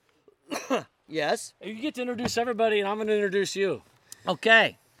Yes. You get to introduce everybody, and I'm going to introduce you.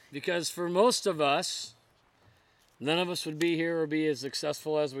 Okay. Because for most of us, none of us would be here or be as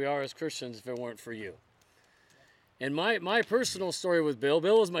successful as we are as Christians if it weren't for you. And my personal story with Bill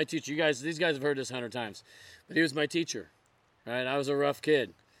was my teacher. These guys have heard this 100 times. But he was my teacher, right? I was a rough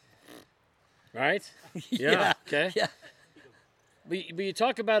kid, right? Yeah. Okay. Yeah. But you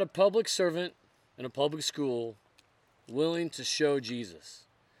talk about a public servant in a public school willing to show Jesus.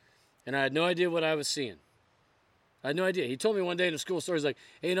 And I had no idea what I was seeing. I had no idea. He told me one day in a school story, he's like,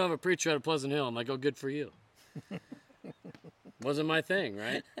 hey, you know, I'm a preacher out of Pleasant Hill. I'm like, oh, good for you. Wasn't my thing,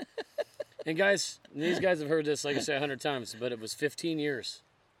 right? And guys, these guys have heard this, like I say, 100 times, but it was 15 years.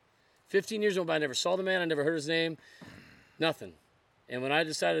 15 years went by. I never saw the man. I never heard his name. Nothing. And when I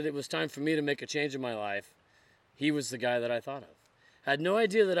decided it was time for me to make a change in my life, he was the guy that I thought of. I had no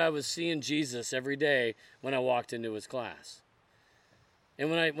idea that I was seeing Jesus every day when I walked into his class. And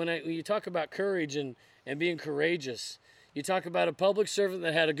when you talk about courage and being courageous, you talk about a public servant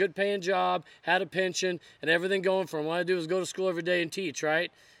that had a good paying job, had a pension, and everything going for him. All I do was go to school every day and teach, right?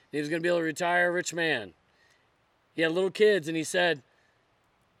 And he was going to be able to retire a rich man. He had little kids, and he said,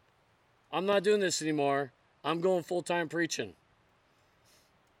 I'm not doing this anymore. I'm going full-time preaching.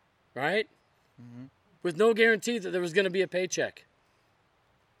 Right? Mm-hmm. With no guarantee that there was going to be a paycheck.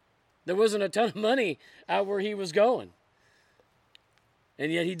 There wasn't a ton of money out where he was going.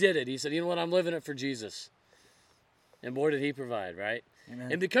 And yet he did it. He said, you know what, I'm living it for Jesus. And boy, did he provide, right?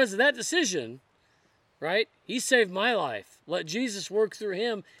 Amen. And because of that decision, right, he saved my life. Let Jesus work through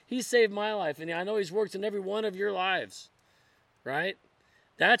him. He saved my life. And I know he's worked in every one of your lives, right?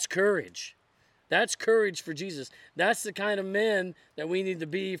 That's courage. That's courage for Jesus. That's the kind of men that we need to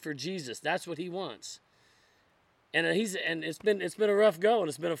be for Jesus. That's what he wants. And it's been a rough go, and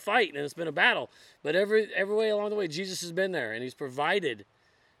it's been a fight, and it's been a battle. But every way along the way, Jesus has been there, and he's provided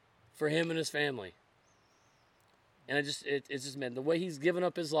for him and his family. And it's just meant the way he's given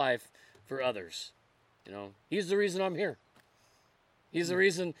up his life for others. You know, he's the reason I'm here. He's the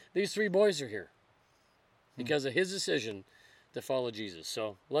reason these three boys are here, because of his decision to follow Jesus.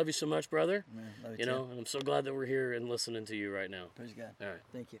 So, love you so much, brother. Man, love you know, and I'm so glad that we're here and listening to you right now. Praise God. All right.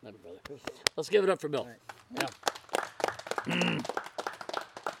 Thank you. Love you, brother. Let's give it up for Bill. Right. Yeah.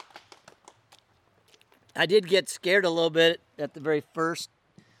 I did get scared a little bit at the very first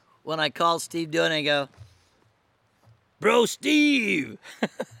when I called Steve doing it. I go, Bro Steve.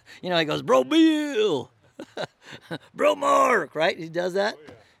 You know, he goes, Bro Bill. Bro Mark, right? He does that.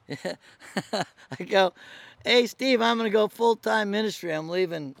 Oh, yeah. I go, hey, Steve, I'm going to go full-time ministry. I'm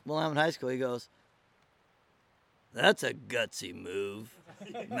leaving Willamette High School. He goes, that's a gutsy move,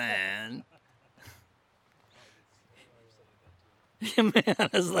 man. Man, I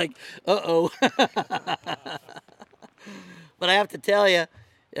was like, uh-oh. But I have to tell you,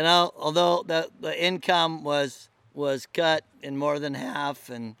 you know, although the income was cut in more than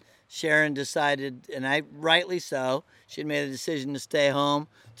half, and Sharon decided, and I rightly so, she had made a decision to stay home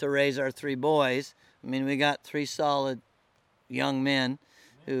to raise our three boys. I mean, we got three solid young men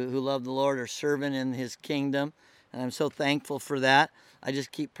who love the Lord, are serving in his kingdom, and I'm so thankful for that. I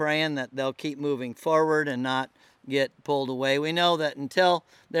just keep praying that they'll keep moving forward and not get pulled away. We know that until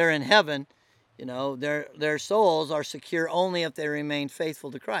they're in heaven, you know, their souls are secure only if they remain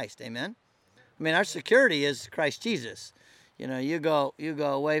faithful to Christ. Amen? I mean, our security is Christ Jesus. You know, you go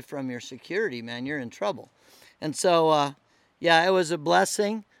away from your security, man, you're in trouble. And so, yeah, it was a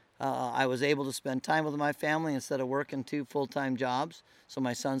blessing. I was able to spend time with my family instead of working 2 full-time jobs. So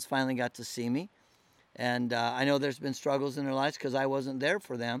my sons finally got to see me. And I know there's been struggles in their lives because I wasn't there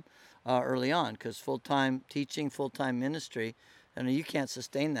for them early on, because full-time teaching, full-time ministry, and you can't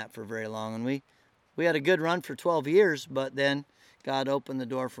sustain that for very long. And we had a good run for 12 years, but then God opened the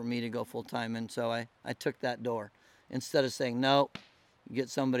door for me to go full-time, and so I took that door. Instead of saying, no, get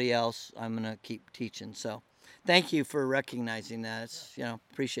somebody else, I'm going to keep teaching. So thank you for recognizing that. It's, you know,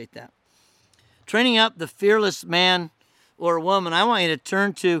 appreciate that. Training up the fearless man or woman, I want you to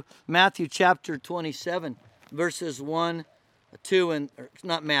turn to Matthew chapter 27, verses 1, 2, and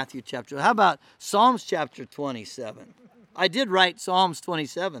not Matthew chapter. How about Psalms chapter 27? I did write Psalms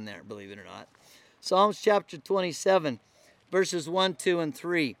 27 there, believe it or not. Psalms chapter 27, verses 1, 2, and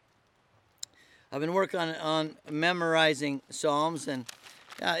 3. I've been working on memorizing Psalms, and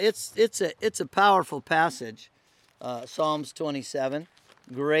it's a powerful passage. Psalms 27,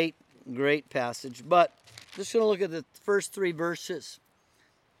 great passage. But just going to look at the first 3 verses.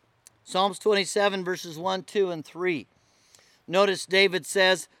 Psalms 27, verses 1, 2, and 3. Notice David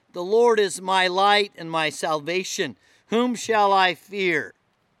says, "The Lord is my light and my salvation. Whom shall I fear?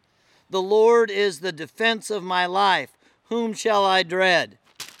 The Lord is the defense of my life. Whom shall I dread?"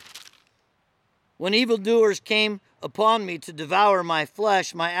 When evildoers came upon me to devour my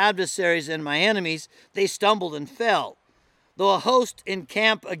flesh, my adversaries and my enemies, they stumbled and fell. Though a host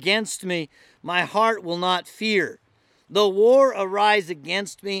encamp against me, my heart will not fear. Though war arise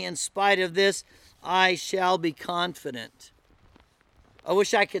against me, in spite of this, I shall be confident. I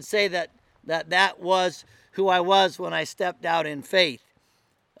wish I could say that was who I was when I stepped out in faith.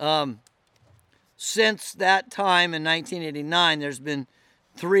 Since that time in 1989, there's been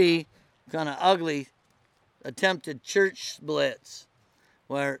 3 kind of ugly attempted church splits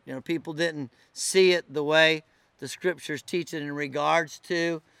where people didn't see it the way the scriptures teach it in regards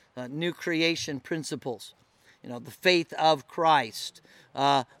to new creation principles. The faith of Christ,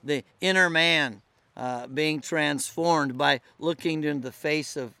 the inner man being transformed by looking into the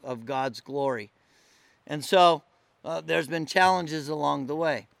face of God's glory. And so there's been challenges along the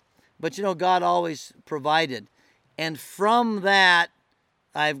way. But God always provided. And from that,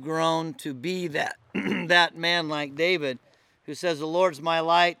 I've grown to be that that man like David who says, the Lord's my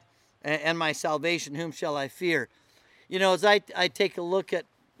light and my salvation, whom shall I fear? As I take a look at,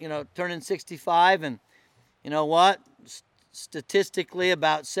 turning 65, and what? Statistically,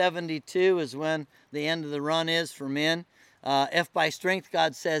 about 72 is when the end of the run is for men. If by strength,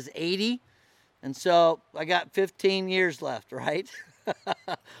 God says 80. And so I got 15 years left, right?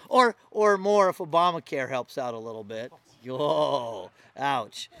 or more if Obamacare helps out a little bit. Oh,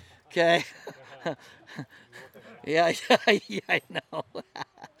 ouch. Okay. Yeah, I know.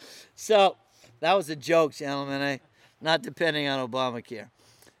 So that was a joke, gentlemen. Not depending on Obamacare.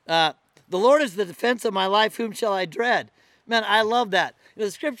 The Lord is the defense of my life. Whom shall I dread? Man, I love that. The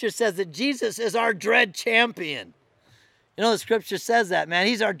scripture says that Jesus is our dread champion. The scripture says that, man.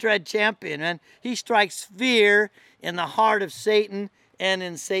 He's our dread champion, man. He strikes fear in the heart of Satan and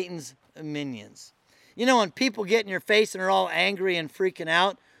in Satan's minions. When people get in your face and are all angry and freaking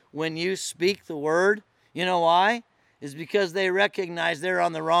out when you speak the word, you know why? Is because they recognize they're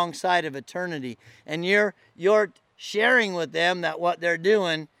on the wrong side of eternity. And you're sharing with them that what they're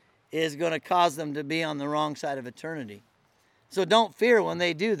doing is going to cause them to be on the wrong side of eternity. So don't fear when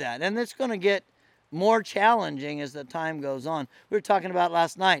they do that. And it's going to get more challenging as the time goes on. We were talking about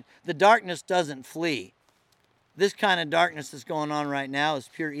last night. The darkness doesn't flee. This kind of darkness that's going on right now is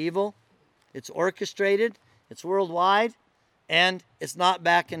pure evil. It's orchestrated. It's worldwide. And it's not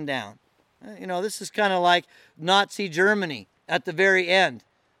backing down. This is kind of like Nazi Germany at the very end.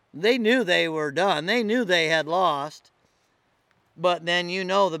 They knew they were done. They knew they had lost. But then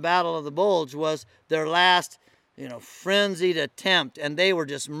the Battle of the Bulge was their last, frenzied attempt. And they were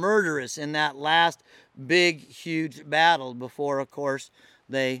just murderous in that last big, huge battle before, of course,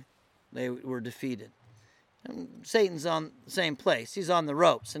 they were defeated. And Satan's on the same place. He's on the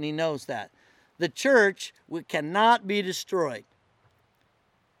ropes, and he knows that. The church cannot be destroyed.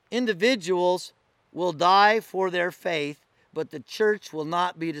 Individuals will die for their faith, but the church will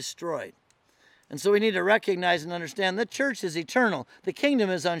not be destroyed. And so we need to recognize and understand the church is eternal. The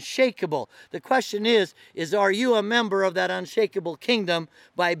kingdom is unshakable. The question is are you a member of that unshakable kingdom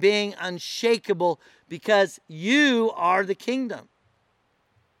by being unshakable because you are the kingdom?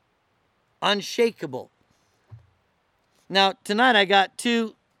 Unshakable. Now, tonight I got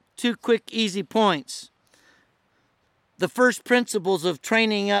two quick, easy points. The first principles of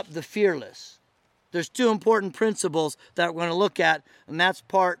training up the fearless. There's 2 important principles that we're going to look at, and that's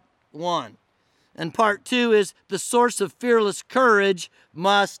part 1. And part 2 is the source of fearless courage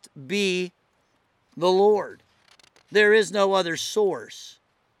must be the Lord. There is no other source.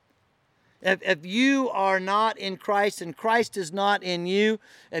 If you are not in Christ and Christ is not in you,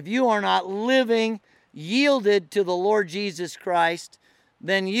 if you are not living yielded to the Lord Jesus Christ,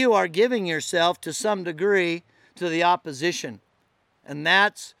 then you are giving yourself to some degree to the opposition. And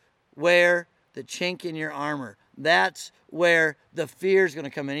that's where the chink in your armor, that's where the fear is going to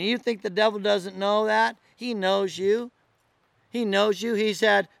come in. And you think the devil doesn't know that? He knows you. He knows you. He's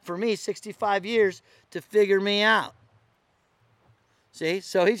had, for me, 65 years to figure me out. See?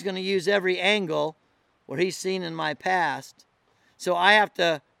 So he's going to use every angle where he's seen in my past. So I have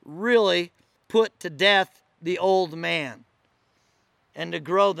to really put to death the old man and to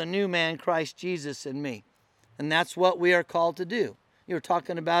grow the new man, Christ Jesus, in me. And that's what we are called to do. You were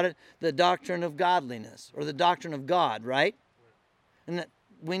talking about it, the doctrine of godliness, or the doctrine of God, right? And that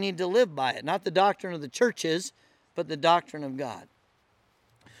we need to live by it. Not the doctrine of the churches, but the doctrine of God.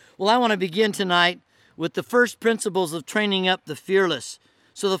 Well, I want to begin tonight with the first principles of training up the fearless.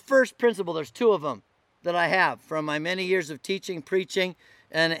 So the first principle, there's 2 of them that I have from my many years of teaching, preaching,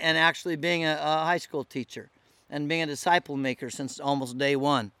 and actually being a high school teacher and being a disciple maker since almost day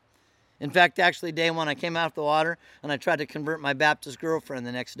 1. In fact, actually day 1, I came out of the water and I tried to convert my Baptist girlfriend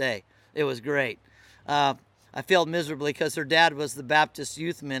the next day. It was great. I failed miserably because her dad was the Baptist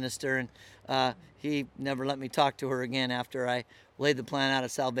youth minister, and he never let me talk to her again after I laid the plan out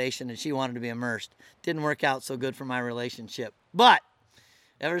of salvation, and she wanted to be immersed. Didn't work out so good for my relationship. But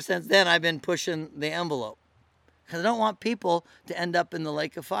ever since then, I've been pushing the envelope because I don't want people to end up in the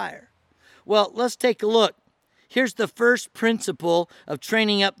lake of fire. Well, let's take a look. Here's the first principle of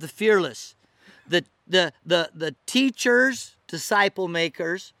training up the fearless. The teachers, disciple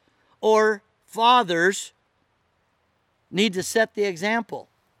makers, or fathers need to set the example.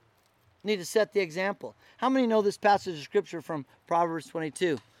 Need to set the example. How many know this passage of Scripture from Proverbs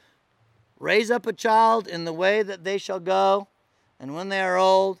 22? Raise up a child in the way that they shall go, and when they are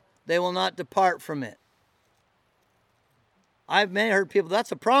old, they will not depart from it. I've many heard people,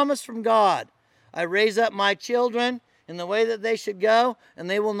 that's a promise from God. I raise up my children in the way that they should go, and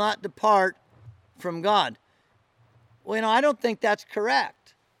they will not depart from God. Well, I don't think that's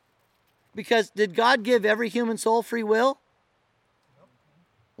correct. Because did God give every human soul free will?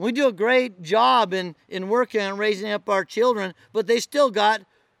 We do a great job in working on raising up our children, but they still got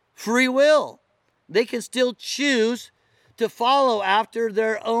free will. They can still choose to follow after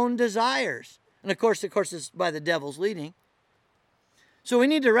their own desires. And of course, it's by the devil's leading. So we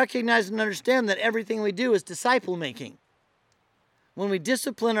need to recognize and understand that everything we do is disciple making. When we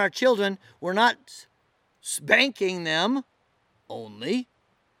discipline our children, we're not spanking them only.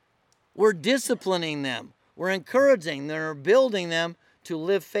 We're disciplining them. We're encouraging them or building them to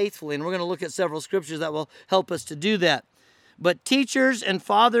live faithfully. And we're going to look at several scriptures that will help us to do that. But teachers and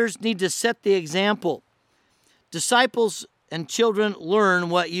fathers need to set the example. Disciples and children learn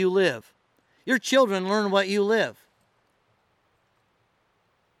what you live. Your children learn what you live.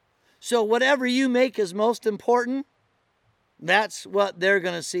 So whatever you make is most important, that's what they're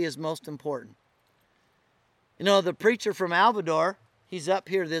going to see as most important. The preacher from Alvador, he's up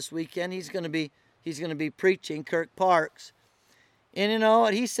here this weekend. He's going to be preaching, Kirk Parks.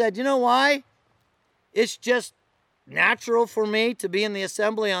 And he said, you know why? It's just natural for me to be in the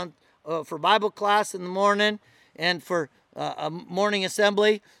assembly for Bible class in the morning, and for a morning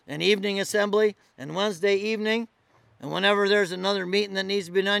assembly, and evening assembly, and Wednesday evening, and whenever there's another meeting that needs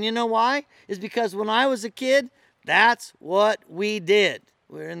to be done. You know why? It's because when I was a kid, that's what we did.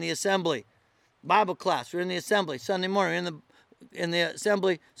 We were in the assembly. Bible class, we were in the assembly. Sunday morning, we were in the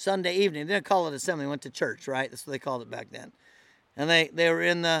assembly Sunday evening. They didn't call it assembly, they went to church, right? That's what they called it back then. And they were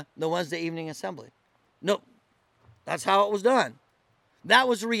in the Wednesday evening assembly. No, that's how it was done. That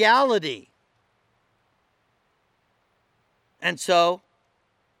was reality. And so,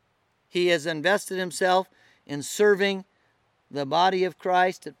 he has invested himself in serving the body of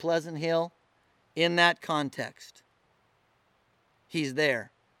Christ at Pleasant Hill in that context. He's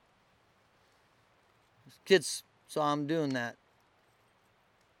there. Kids saw him doing that.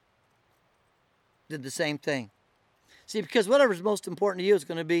 Did the same thing. See, because whatever's most important to you is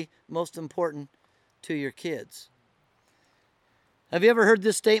going to be most important to your kids. Have you ever heard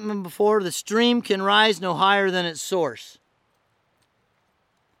this statement before? The stream can rise no higher than its source.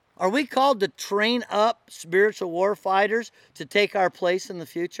 Are we called to train up spiritual war fighters to take our place in the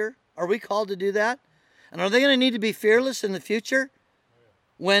future? Are we called to do that? And are they going to need to be fearless in the future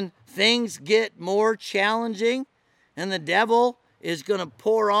when things get more challenging and the devil is going to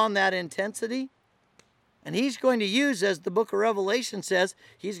pour on that intensity? And he's going to use, as the book of Revelation says,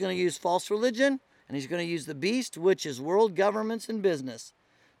 he's going to use false religion, and he's going to use the beast, which is world governments and business,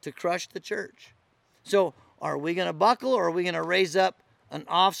 to crush the church. So are we going to buckle, or are we going to raise up an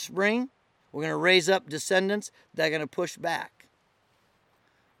offspring? We're going to raise up descendants that are going to push back.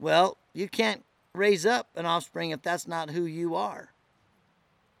 Well, you can't raise up an offspring if that's not who you are.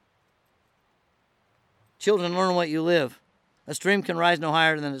 Children learn what you live. A stream can rise no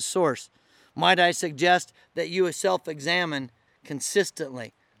higher than its source. Might I suggest that you self-examine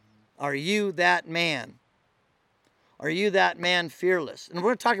consistently? Are you that man? Are you that man fearless? And we're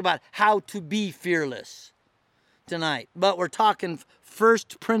going to talk about how to be fearless tonight. But we're talking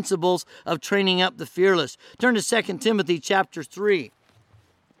first principles of training up the fearless. Turn to 2 Timothy chapter 3.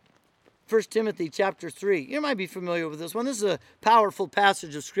 1 Timothy chapter 3. You might be familiar with this one. This is a powerful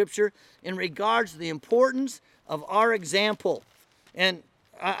passage of Scripture in regards to the importance of our example. And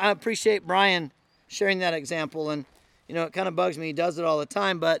I appreciate Brian sharing that example. And, it kind of bugs me. He does it all the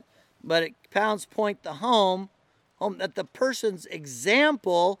time. But it pounds point the home that the person's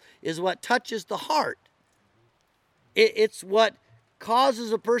example is what touches the heart. It's what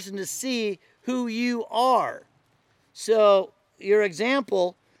causes a person to see who you are. So your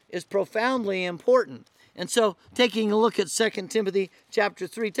example is profoundly important. And so taking a look at 2 Timothy chapter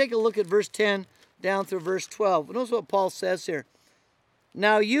 3, take a look at verse 10 down through verse 12. Notice what Paul says here.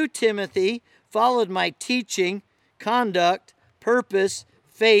 Now you, Timothy, followed my teaching, conduct, purpose,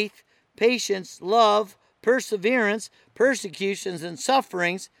 faith, patience, love, perseverance, persecutions, and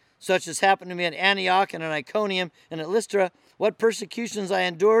sufferings, such as happened to me at Antioch and at Iconium and at Lystra, what persecutions I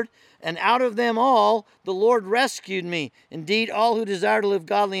endured, and out of them all the Lord rescued me. Indeed, all who desire to live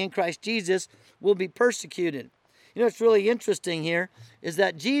godly in Christ Jesus will be persecuted. You know what's really interesting here is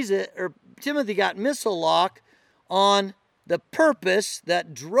that Timothy got missile lock on the purpose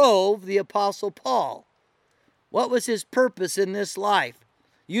that drove the Apostle Paul. What was his purpose in this life?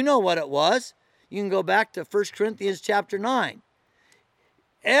 You know what it was. You can go back to 1 Corinthians chapter 9.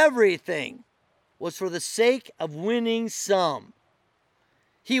 Everything was for the sake of winning some.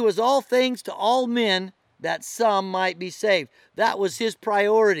 He was all things to all men, that some might be saved. That was his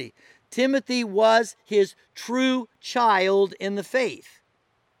priority. Timothy was his true child in the faith.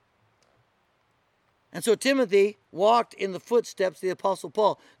 And so Timothy walked in the footsteps of the Apostle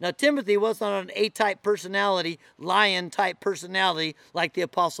Paul. Now, Timothy was not an A-type personality, lion-type personality like the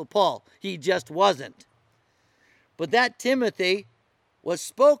Apostle Paul. He just wasn't. But that Timothy was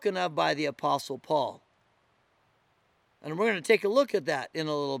spoken of by the Apostle Paul. And we're going to take a look at that in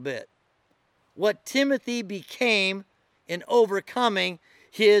a little bit. What Timothy became in overcoming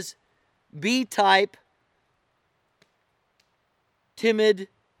his B-type, timid,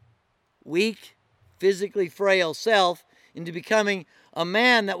 weak, physically frail self into becoming a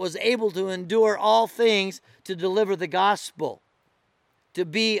man that was able to endure all things to deliver the gospel, to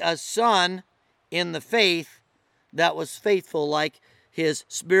be a son in the faith that was faithful like his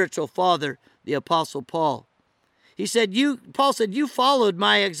spiritual father, the Apostle Paul. Paul said, you followed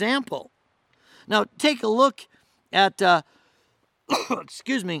my example. Now take a look at,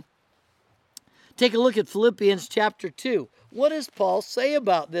 take a look at Philippians chapter 2. What does Paul say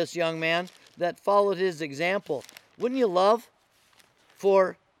about this young man that followed his example? Wouldn't you love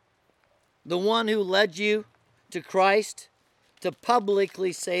for the one who led you to Christ to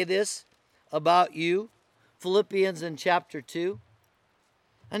publicly say this about you? Philippians in chapter 2.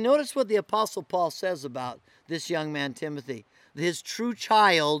 And notice what the Apostle Paul says about this young man, Timothy. His true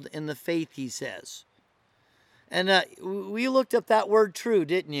child in the faith, he says. And we looked up that word true,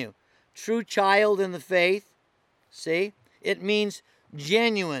 didn't you? True child in the faith. See? It means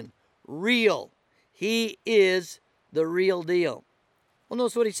genuine, real. He is the real deal. Well,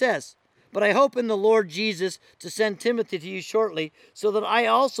 notice what he says. But I hope in the Lord Jesus to send Timothy to you shortly, so that I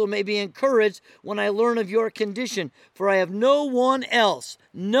also may be encouraged when I learn of your condition. For I have no one else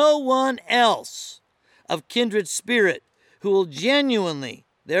of kindred spirit who will genuinely,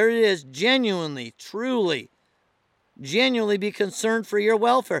 there it is, genuinely, truly, genuinely be concerned for your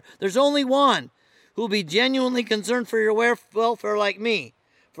welfare. There's only one who will be genuinely concerned for your welfare like me.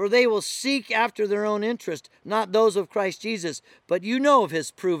 For they will seek after their own interest, not those of Christ Jesus. But you know of his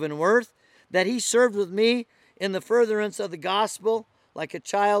proven worth, that he served with me in the furtherance of the gospel like a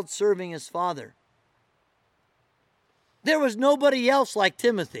child serving his father. There was nobody else like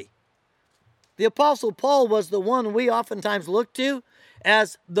Timothy. The Apostle Paul was the one we oftentimes look to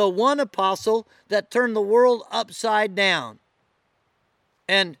as the one apostle that turned the world upside down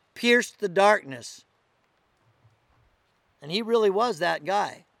and pierced the darkness. And he really was that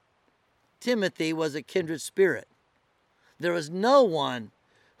guy. Timothy was a kindred spirit. There was no one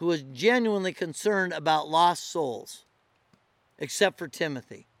who was genuinely concerned about lost souls except for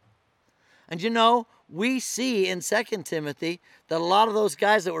Timothy. And you know, we see in 2 Timothy that a lot of those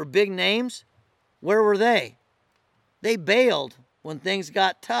guys that were big names, where were they? They bailed when things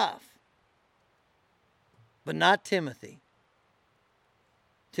got tough. But not Timothy.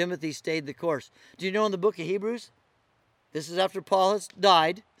 Timothy stayed the course. Do you know in the book of Hebrews, this is after Paul has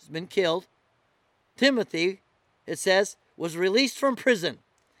died, has been killed, Timothy, it says, was released from prison.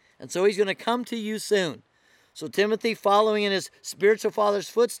 And so he's going to come to you soon. So Timothy, following in his spiritual father's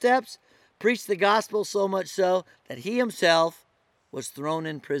footsteps, preached the gospel so much so that he himself was thrown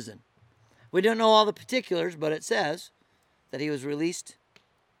in prison. We don't know all the particulars, but it says that he was released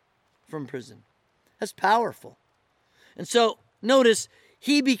from prison. That's powerful. And so notice,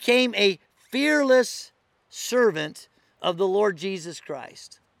 he became a fearless servant of the Lord Jesus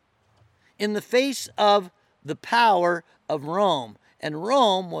Christ in the face of the power of Rome. And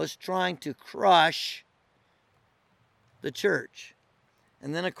Rome was trying to crush the church.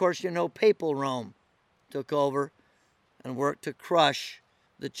 And then, of course, you know, papal Rome took over and worked to crush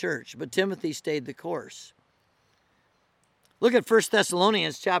the church. But Timothy stayed the course. Look at 1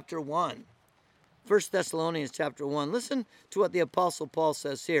 Thessalonians chapter 1. 1 Thessalonians chapter 1. Listen to what the Apostle Paul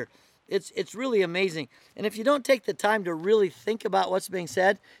says here. It's really amazing. And if you don't take the time to really think about what's being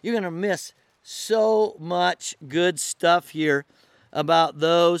said, you're going to miss so much good stuff here about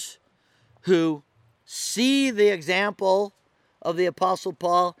those who see the example of the Apostle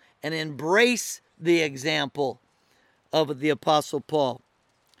Paul and embrace the example of the Apostle Paul.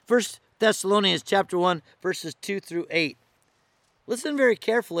 1 Thessalonians chapter 1, verses 2 through 8. Listen very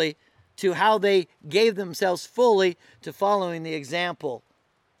carefully to how they gave themselves fully to following the example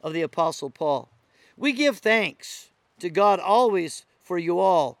of the Apostle Paul. We give thanks to God always for you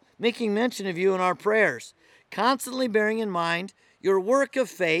all, making mention of you in our prayers, constantly bearing in mind your work of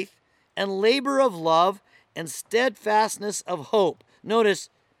faith and labor of love and steadfastness of hope. Notice,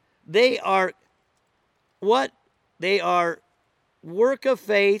 they are what? They are work of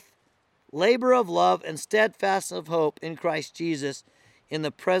faith, labor of love, and steadfastness of hope in Christ Jesus in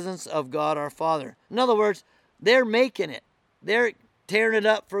the presence of God our Father. In other words, they're making it. They're tearing it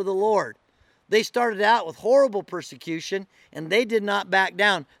up for the Lord. They started out with horrible persecution, and they did not back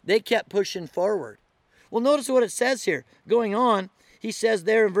down. They kept pushing forward. Well, notice what it says here. Going on, he says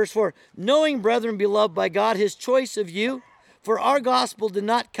there in verse 4, knowing, brethren, beloved by God, his choice of you, for our gospel did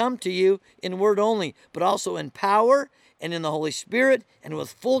not come to you in word only, but also in power and in the Holy Spirit and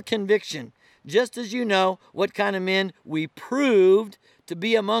with full conviction, just as you know what kind of men we proved to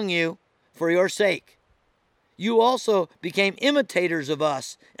be among you for your sake. You also became imitators of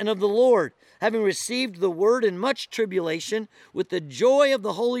us and of the Lord, having received the word in much tribulation with the joy of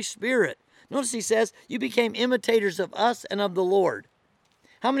the Holy Spirit. Notice he says, you became imitators of us and of the Lord.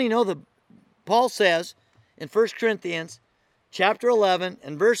 How many know that Paul says in 1 Corinthians chapter 11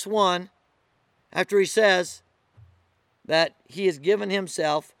 and verse 1, after he says that he has given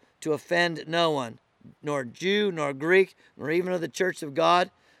himself to offend no one, nor Jew, nor Greek, nor even of the church of God,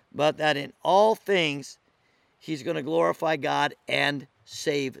 but that in all things he's going to glorify God and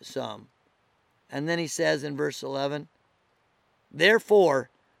save some. And then he says in verse 11, therefore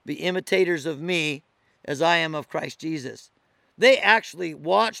be imitators of me as I am of Christ Jesus. They actually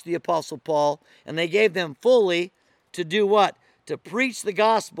watched the Apostle Paul, and they gave them fully to do what? To preach the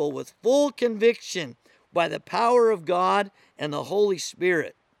gospel with full conviction by the power of God and the Holy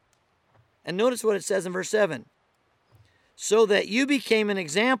Spirit. And notice what it says in verse 7. So that you became an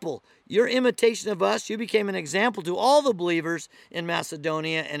example. Your imitation of us, you became an example to all the believers in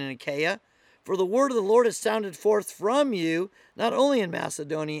Macedonia and in Achaia. For the word of the Lord has sounded forth from you, not only in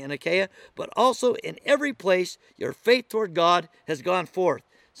Macedonia and Achaia, but also in every place your faith toward God has gone forth,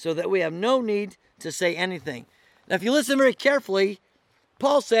 so that we have no need to say anything. Now, if you listen very carefully,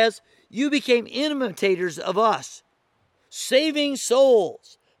 Paul says, you became imitators of us, saving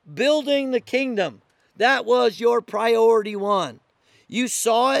souls, building the kingdom. That was your priority one. You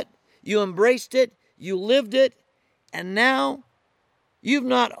saw it, you embraced it, you lived it, and now you've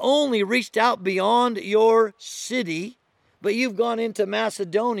not only reached out beyond your city, but you've gone into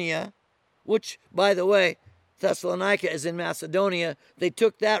Macedonia, which, by the way, Thessalonica is in Macedonia. They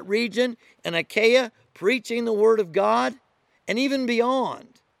took that region and Achaia, preaching the word of God, and even beyond.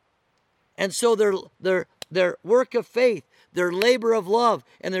 And so their work of faith, their labor of love,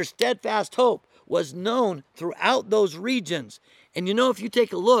 and their steadfast hope was known throughout those regions. And you know, if you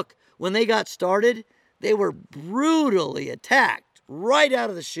take a look, when they got started, they were brutally attacked right out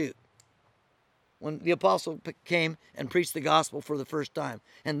of the chute when the apostle came and preached the gospel for the first time.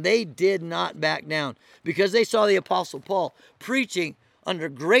 And they did not back down because they saw the apostle Paul preaching under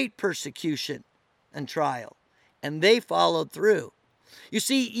great persecution and trial. And they followed through. You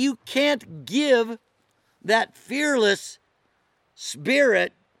see, you can't give that fearless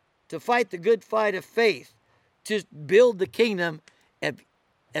spirit to fight the good fight of faith, to build the kingdom. If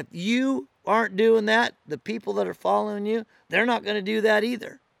you aren't doing that, the people that are following you, they're not going to do that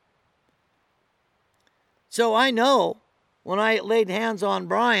either. So I know when I laid hands on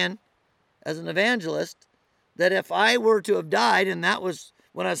Brian as an evangelist, that if I were to have died, and that was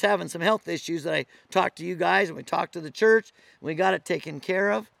when I was having some health issues that I talked to you guys and we talked to the church and we got it taken care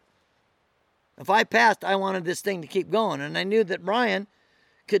of. If I passed, I wanted this thing to keep going. And I knew that Brian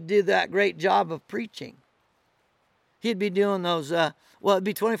could do that great job of preaching. He'd be doing those, it'd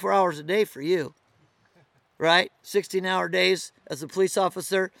be 24 hours a day for you, right? 16-hour days as a police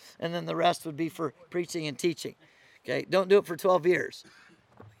officer, and then the rest would be for preaching and teaching. Okay, don't do it for 12 years.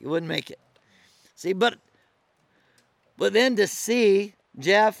 You wouldn't make it. See, but then to see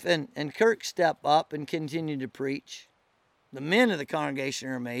Jeff and Kirk step up and continue to preach. The men of the congregation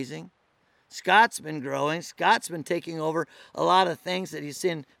are amazing. Scott's been growing. Scott's been taking over a lot of things that he's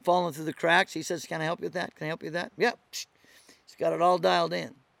seen falling through the cracks. He says, can I help you with that? Can I help you with that? Yep. He's got it all dialed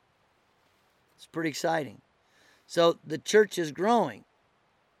in. It's pretty exciting. So the church is growing.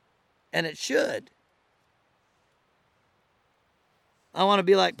 And it should. I want to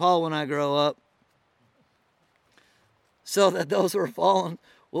be like Paul when I grow up. so that those who are fallen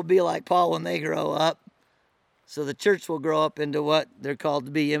will be like Paul when they grow up. So the church will grow up into what they're called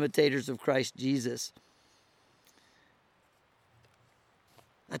to be, imitators of Christ Jesus.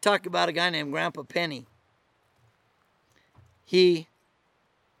 I talked about a guy named Grandpa Penny. He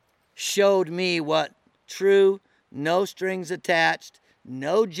showed me what true, no strings attached,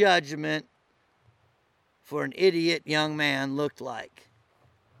 no judgment for an idiot young man looked like.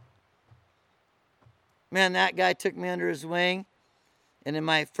 Man, that guy took me under his wing. And in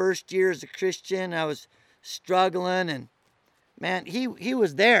my first year as a Christian, I was struggling. And man, he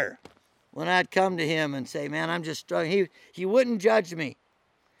was there when I'd come to him and say, man, I'm just struggling. He wouldn't judge me.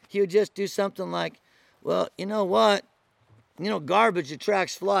 He would just do something like, well, you know what? You know, garbage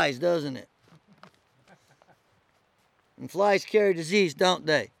attracts flies, doesn't it? And flies carry disease, don't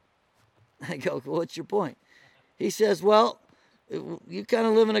they? I go, well, what's your point? He says, well, you kind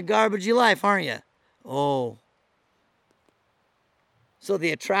of living a garbagey life, aren't you? Oh. So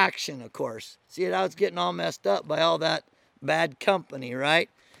the attraction, of course. See, I was getting all messed up by all that bad company, right?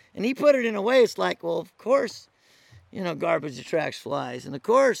 And he put it in a way, it's like, well, of course, you know, garbage attracts flies. And of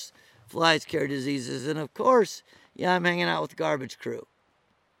course, flies carry diseases. And of course, yeah, I'm hanging out with the garbage crew.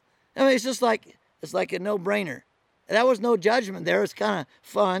 I mean, it's like a no-brainer. That was no judgment there. It was kind of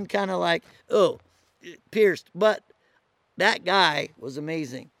fun, kind of like, oh, pierced. But that guy was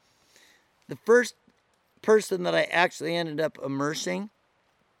amazing. The first person that I actually ended up immersing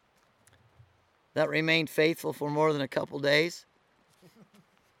that remained faithful for more than a couple days,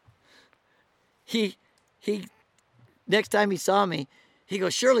 he next time he saw me, he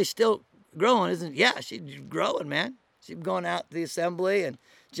goes, Shirley's still growing, isn't it? Yeah, she's growing, man. She's going out to the assembly and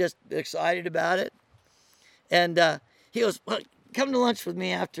just excited about it. And he goes, well, come to lunch with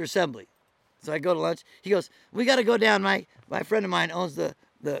me after assembly. So I go to lunch. He goes, we got to go down. My friend of mine owns the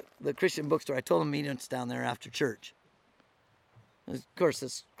Christian bookstore. I told him to meet us down there after church. Of course,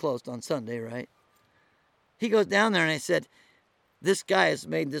 it's closed on Sunday, right? He goes down there and I said, this guy has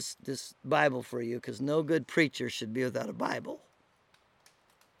made this Bible for you because no good preacher should be without a Bible.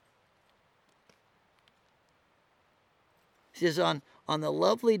 He says, on the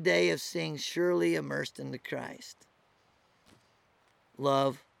lovely day of seeing Shirley immersed into Christ,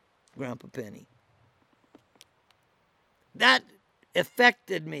 love, Grandpa Penny. That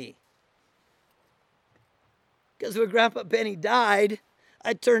affected me. Because when Grandpa Penny died,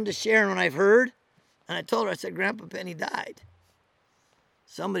 I turned to Sharon when I've heard, and I told her, I said, Grandpa Penny died.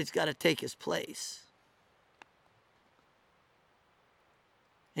 Somebody's got to take his place.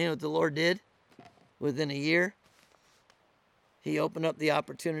 You know what the Lord did? Within a year, He opened up the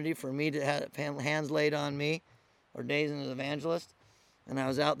opportunity for me to have hands laid on me, ordained as an evangelist, and I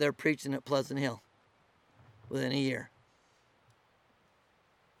was out there preaching at Pleasant Hill within a year.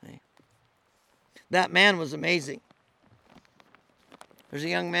 That man was amazing. There's a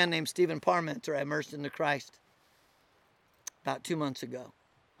young man named Stephen Parmenter I immersed into Christ about 2 months ago.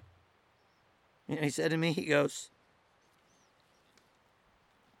 And he said to me, he goes,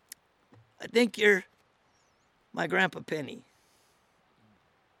 I think you're my Grandpa Penny.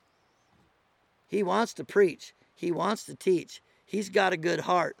 He wants to preach. He wants to teach. He's got a good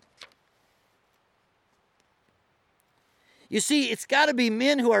heart. You see, it's got to be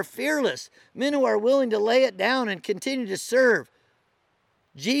men who are fearless, men who are willing to lay it down and continue to serve.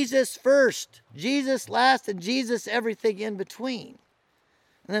 Jesus first, Jesus last, and Jesus everything in between.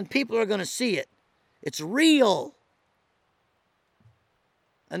 And then people are going to see it. It's real.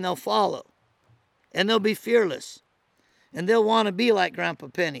 And they'll follow. And they'll be fearless. And they'll want to be like Grandpa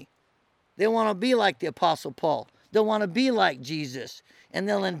Penny. They'll want to be like the Apostle Paul. They'll want to be like Jesus. And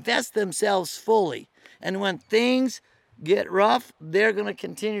they'll invest themselves fully. And when things get rough, they're going to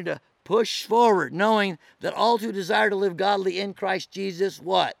continue to push forward, knowing that all who desire to live godly in Christ Jesus,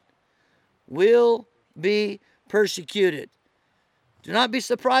 what? Will be persecuted. Do not be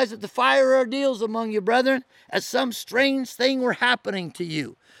surprised at the fire ordeals among you, brethren, as some strange thing were happening to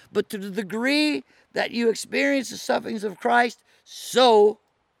you. But to the degree that you experience the sufferings of Christ, so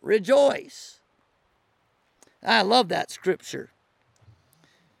rejoice. I love that scripture.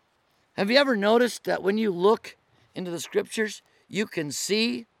 Have you ever noticed that when you look into the scriptures, you can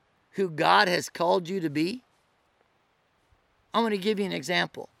see who God has called you to be? I'm going to give you an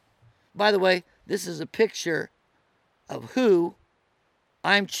example. By the way, this is a picture of who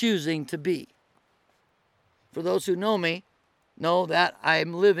I'm choosing to be. For those who know me, know that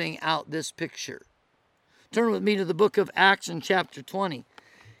I'm living out this picture. Turn with me to the book of Acts in chapter 20.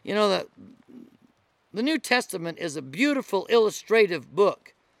 You know, the New Testament is a beautiful illustrative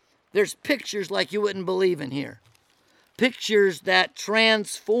book. There's pictures like you wouldn't believe in here. Pictures that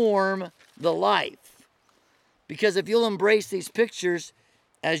transform the life. Because if you'll embrace these pictures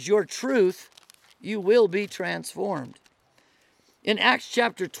as your truth, you will be transformed. In Acts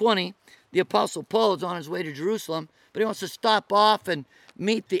chapter 20, the Apostle Paul is on his way to Jerusalem, but he wants to stop off and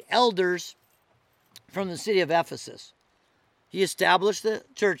meet the elders from the city of Ephesus. He established the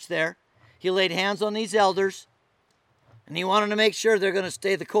church there. He laid hands on these elders, and he wanted to make sure they're going to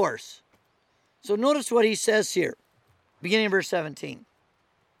stay the course. So notice what he says here, beginning of verse 17.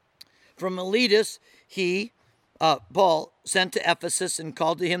 From Miletus, Paul, sent to Ephesus and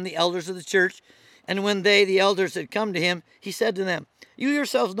called to him the elders of the church. And when they, the elders, had come to him, he said to them, "You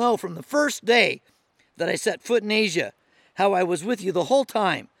yourselves know from the first day that I set foot in Asia, how I was with you the whole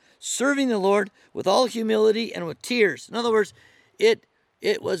time, serving the Lord with all humility and with tears." In other words, it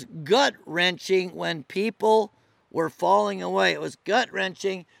was gut-wrenching when people were falling away. It was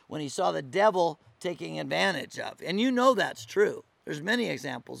gut-wrenching when he saw the devil taking advantage of. And you know that's true. There's many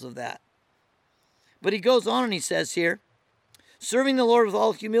examples of that. But he goes on and he says here, "Serving the Lord with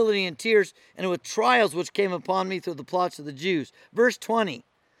all humility and tears, and with trials which came upon me through the plots of the Jews." Verse 20,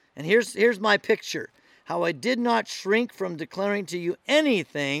 and here's my picture. "How I did not shrink from declaring to you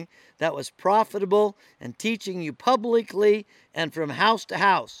anything that was profitable, and teaching you publicly and from house to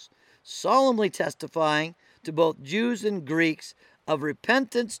house, solemnly testifying to both Jews and Greeks of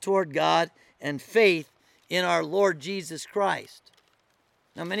repentance toward God and faith in our Lord Jesus Christ."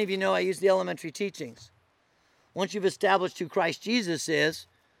 Now, many of you know I use the elementary teachings. Once you've established who Christ Jesus is,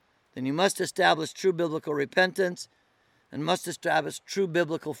 then you must establish true biblical repentance and must establish true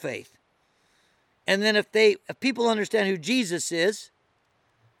biblical faith. And then if people understand who Jesus is,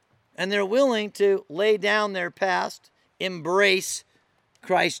 and they're willing to lay down their past, embrace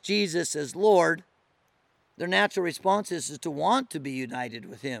Christ Jesus as Lord, their natural response is to want to be united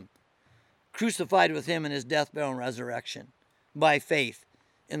with him, crucified with him in his death, burial, and resurrection by faith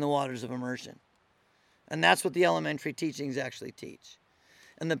in the waters of immersion. And that's what the elementary teachings actually teach.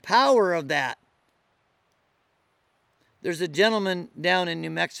 And the power of that, there's a gentleman down in New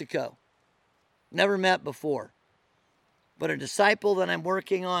Mexico, never met before, but a disciple that I'm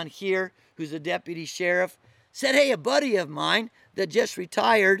working on here, who's a deputy sheriff, said, "Hey, a buddy of mine that just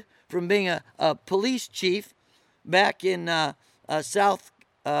retired from being a police chief back in South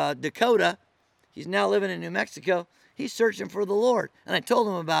Dakota, he's now living in New Mexico, he's searching for the Lord. And I told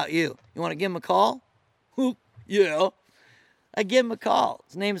him about you. You want to give him a call?" Yeah. I give him a call.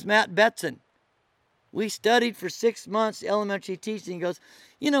 His name's Matt Betson. We studied for 6 months elementary teaching. He goes,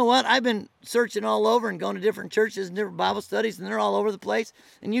 "You know what? I've been searching all over and going to different churches and different Bible studies, and they're all over the place.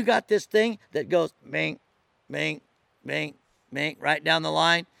 And you got this thing that goes bang, bang, bang, bang, right down the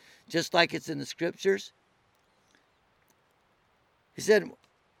line, just like it's in the scriptures." He said,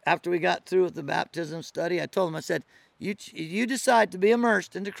 after we got through with the baptism study, I told him, I said, you decide to be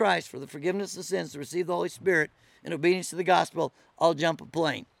immersed into Christ for the forgiveness of sins, to receive the Holy Spirit in obedience to the gospel, I'll jump a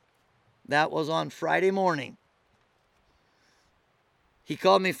plane. That was on Friday morning. He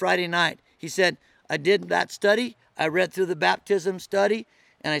called me Friday night. He said, "I did that study. I read through the baptism study."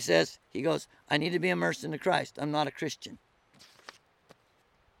 And he goes, "I need to be immersed into Christ. I'm not a Christian.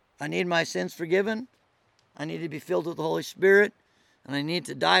 I need my sins forgiven. I need to be filled with the Holy Spirit. And I need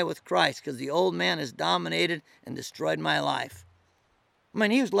to die with Christ because the old man has dominated and destroyed my life." I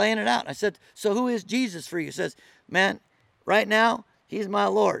mean, he was laying it out. I said, "So who is Jesus for you?" He says, "Man, right now, he's my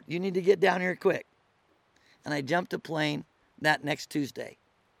Lord. You need to get down here quick." And I jumped a plane that next Tuesday.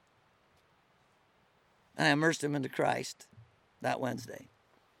 And I immersed him into Christ that Wednesday.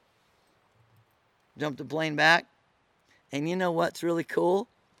 Jumped the plane back. And you know what's really cool?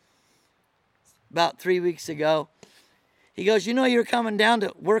 About 3 weeks ago, he goes, "You know you're coming down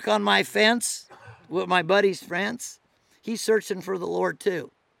to work on my fence with my buddy's fence? He's searching for the Lord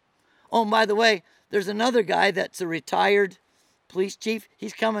too. Oh, and by the way, there's another guy that's a retired police chief.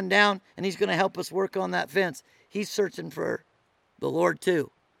 He's coming down and he's going to help us work on that fence. He's searching for the Lord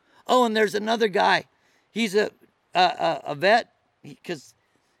too. Oh, and there's another guy. He's a vet, because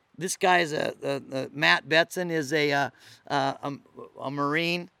this guy is Matt Betson is a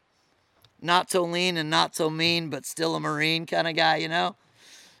Marine. Not so lean and not so mean, but still a Marine kind of guy, you know.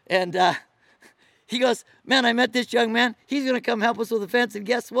 And he goes, "Man, I met this young man. He's going to come help us with the fence. And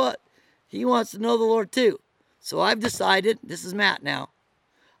guess what? He wants to know the Lord too." So I've decided, this is Matt now,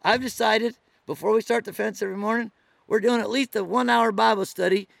 I've decided before we start the fence every morning, we're doing at least a 1-hour Bible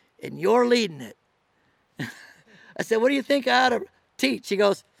study, and you're leading it. I said, "What do you think I ought to teach?" He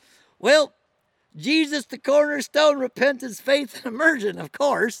goes, "Well, Jesus the cornerstone, repentance, faith, and immersion, of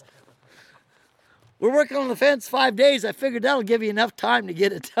course. We're working on the fence 5 days. I figured that'll give you enough time to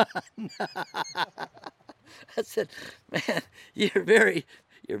get it done." I said, "Man, you're very,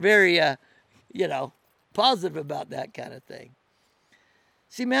 you know, positive about that kind of thing.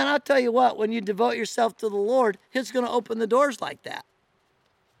 See, man, I'll tell you what, when you devote yourself to the Lord, He's going to open the doors like that.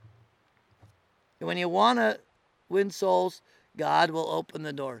 And when you want to win souls, God will open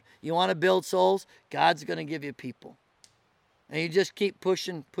the door. You want to build souls, God's going to give you people. And you just keep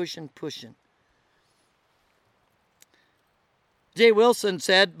pushing, pushing, pushing. Jay Wilson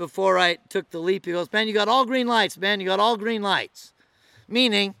said before I took the leap, he goes, man, you got all green lights, man. You got all green lights.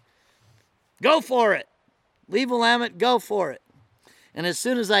 Meaning, go for it. Leave Willamette, go for it. And as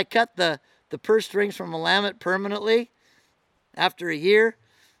soon as I cut the purse strings from Willamette permanently, after a year,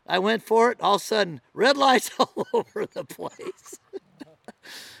 I went for it. All of a sudden, red lights all over the place.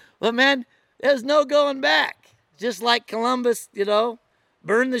 But man, there's no going back. Just like Columbus,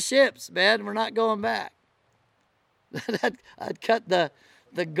 burn the ships, man. We're not going back. I'd cut the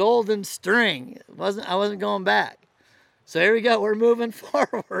golden string. I wasn't going back. So here we go. We're moving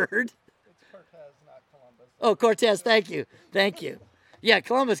forward. It's Cortez, not Columbus. Oh, Cortez. Thank you. Thank you. Yeah,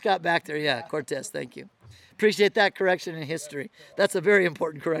 Columbus got back there. Yeah, Cortez. Thank you. Appreciate that correction in history. That's a very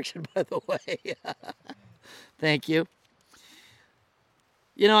important correction, by the way. Thank you.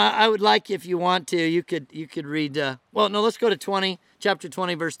 I would like, if you want to, you could read. Let's go to chapter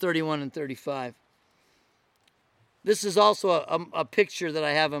 20, verse 31 and 35. This is also a picture that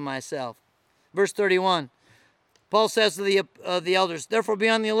I have in myself. Verse 31. Paul says to the elders, therefore be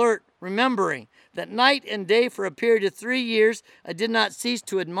on the alert, remembering that night and day for a period of 3 years I did not cease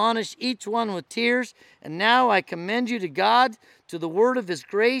to admonish each one with tears. And now I commend you to God, to the word of his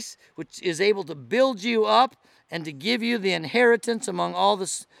grace, which is able to build you up and to give you the inheritance among all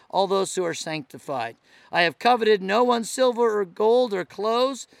those who are sanctified. I have coveted no one's silver or gold or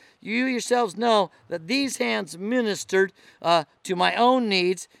clothes. You yourselves know that these hands ministered to my own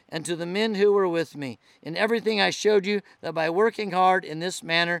needs and to the men who were with me. In everything I showed you that by working hard in this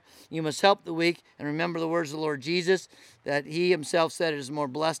manner, you must help the weak and remember the words of the Lord Jesus, that he himself said it is more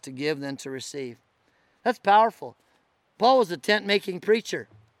blessed to give than to receive. That's powerful. Paul was a tent-making preacher.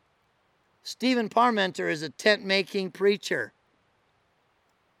 Stephen Parmenter is a tent-making preacher.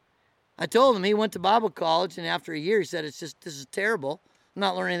 I told him he went to Bible college, and after a year he said, this is terrible. I'm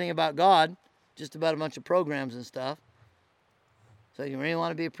not learning anything about God, just about a bunch of programs and stuff. So you really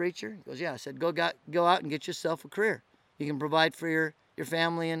want to be a preacher? He goes, yeah. I said, go out and get yourself a career. You can provide for your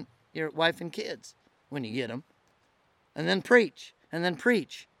family and your wife and kids when you get them. And then preach, and then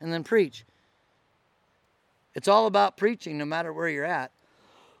preach, and then preach. It's all about preaching no matter where you're at.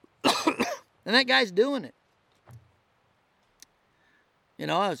 And that guy's doing it.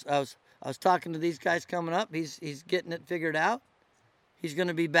 I was talking to these guys coming up. He's getting it figured out. He's going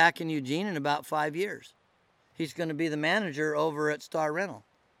to be back in Eugene in about 5 years. He's going to be the manager over at Star Rental,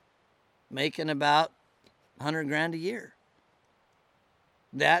 making about $100,000 a year.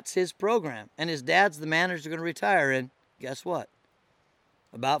 That's his program. And his dad's the manager going to retire in, guess what?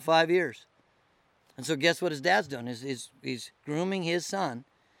 About 5 years. And so guess what his dad's doing? He's grooming his son,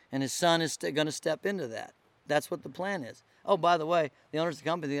 and his son is going to step into that. That's what the plan is. Oh, by the way, the owners of the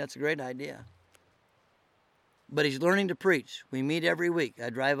company think that's a great idea. But he's learning to preach. We meet every week. I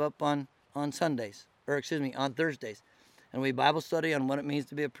drive up on Thursdays. And we Bible study on what it means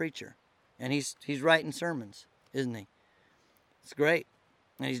to be a preacher. And he's writing sermons, isn't he? It's great.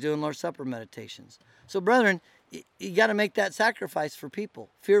 And he's doing Lord's Supper meditations. So, brethren, you got to make that sacrifice for people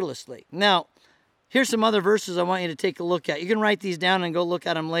fearlessly. Now, here's some other verses I want you to take a look at. You can write these down and go look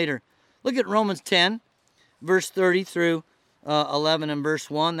at them later. Look at Romans 10, verse 30 through 11 and verse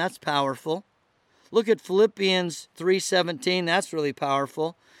 1. That's powerful. Look at Philippians 3:17. That's really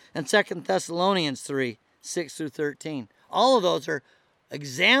powerful. And 2 Thessalonians 3, 6 through 13. All of those are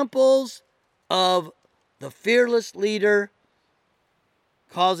examples of the fearless leader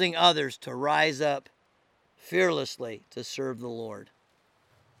causing others to rise up fearlessly to serve the Lord.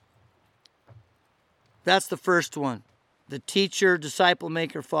 That's the first one. The teacher, disciple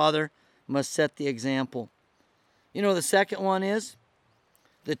maker, father must set the example. The second one is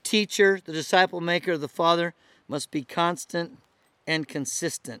the teacher, the disciple maker, the father must be constant and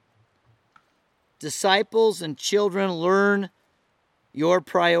consistent. Disciples and children learn your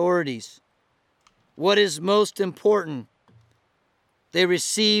priorities. What is most important? That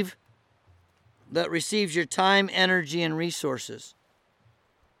receives your time, energy, and resources.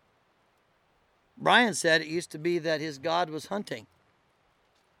 Brian said it used to be that his God was hunting.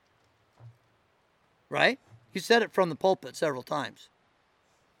 Right? You said it from the pulpit several times.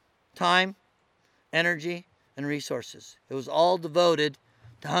 Time, energy, and resources. It was all devoted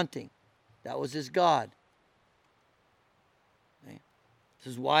to hunting. That was his God.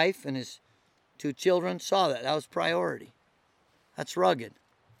 His wife and his 2 children saw that. That was priority. That's rugged.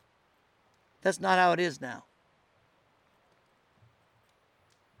 That's not how it is now.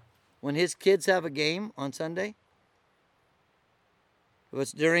 When his kids have a game on Sunday, if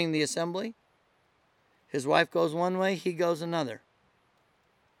it's during the assembly, his wife goes one way, he goes another.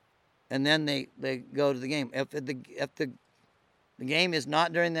 And then they go to the game. If the game is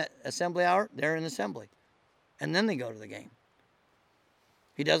not during the assembly hour, they're in assembly. And then they go to the game.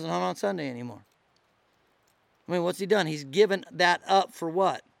 He doesn't hunt on Sunday anymore. I mean, what's he done? He's given that up for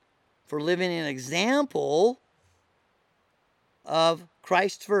what? For living an example of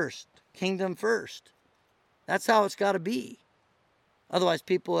Christ first, kingdom first. That's how it's got to be. Otherwise,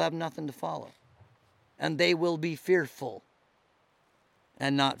 people have nothing to follow. And they will be fearful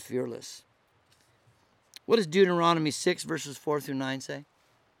and not fearless. What does Deuteronomy 6, verses 4 through 9 say?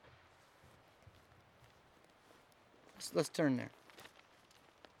 Let's turn there.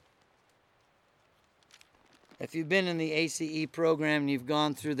 If you've been in the ACE program and you've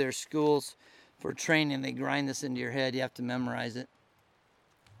gone through their schools for training, they grind this into your head. You have to memorize it.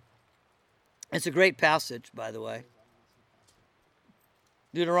 It's a great passage, by the way.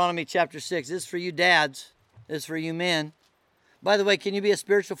 Deuteronomy chapter 6. This is for you dads. This is for you men. By the way, can you be a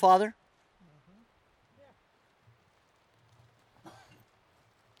spiritual father?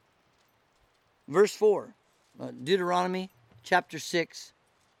 Verse 4. Deuteronomy chapter 6,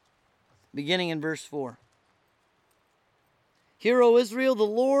 beginning in verse 4. Hear, O Israel, the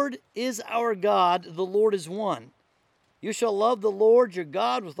Lord is our God, the Lord is one. You shall love the Lord your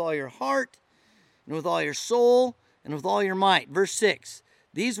God with all your heart, and with all your soul, and with all your might. Verse 6.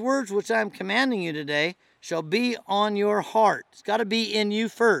 These words which I am commanding you today shall be on your heart. It's got to be in you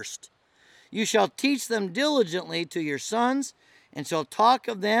first. You shall teach them diligently to your sons, and shall talk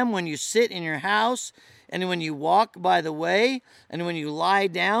of them when you sit in your house, and when you walk by the way, and when you lie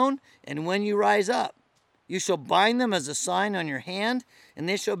down, and when you rise up. You shall bind them as a sign on your hand, and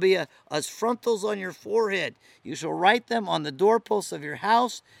they shall be as frontals on your forehead. You shall write them on the doorposts of your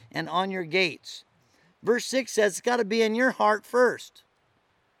house and on your gates. Verse 6 says it's got to be in your heart first.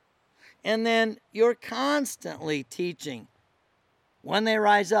 And then you're constantly teaching when they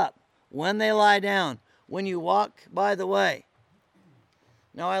rise up, when they lie down, when you walk by the way.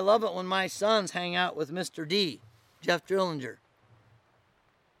 Now, I love it when my sons hang out with Mr. D, Jeff Drillinger.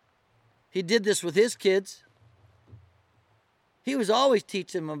 He did this with his kids. He was always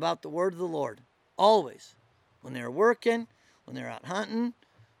teaching them about the word of the Lord. Always. When they were working, when they were out hunting,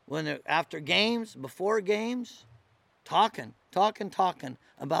 when they're after games, before games. Talking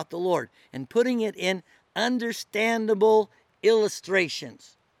about the Lord. And putting it in understandable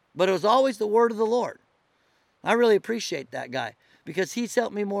illustrations. But it was always the word of the Lord. I really appreciate that guy. Because he's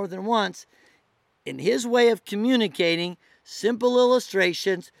helped me more than once in his way of communicating simple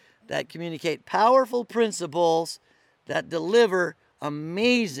illustrations that communicate powerful principles that deliver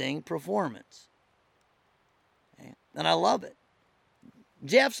amazing performance. Okay? And I love it.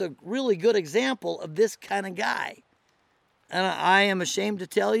 Jeff's a really good example of this kind of guy. And I am ashamed to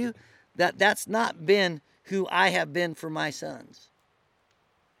tell you that that's not been who I have been for my sons.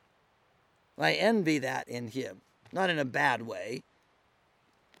 I envy that in him. Not in a bad way.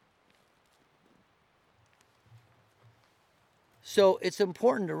 So it's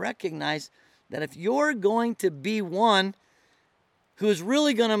important to recognize that if you're going to be one who's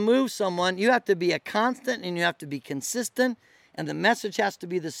really going to move someone, you have to be a constant and you have to be consistent, and the message has to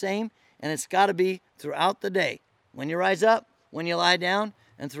be the same, and it's got to be throughout the day. When you rise up, when you lie down,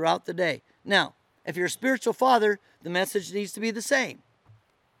 and throughout the day. Now, if you're a spiritual father, the message needs to be the same.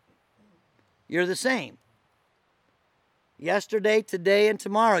 You're the same. Yesterday, today, and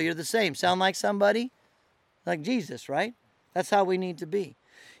tomorrow, you're the same. Sound like somebody? Like Jesus, right? That's how we need to be.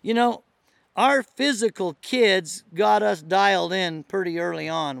 You know, our physical kids got us dialed in pretty early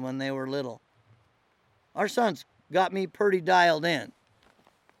on when they were little. Our sons got me pretty dialed in.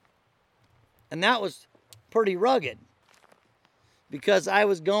 And that was pretty rugged. Because I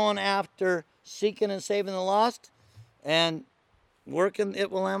was going after seeking and saving the lost and working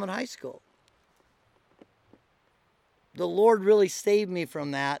at Willamette High School. The Lord really saved me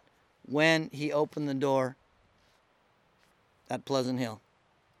from that when He opened the door at Pleasant Hill.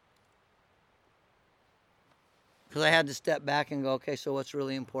 Because I had to step back and go, okay, so what's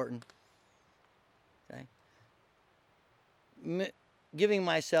really important? Okay. Giving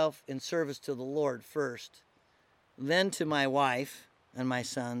myself in service to the Lord first, then to my wife and my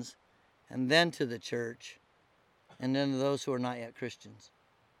sons, and then to the church, and then to those who are not yet Christians.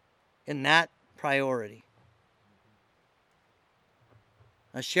 In that priority.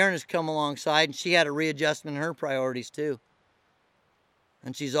 Now, Sharon has come alongside, and she had a readjustment in her priorities too.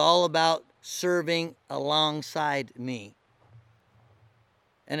 And she's all about serving alongside me.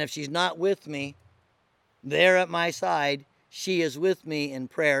 And if she's not with me there at my side, she is with me in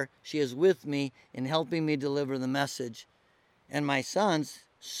prayer. She is with me in helping me deliver the message. And my sons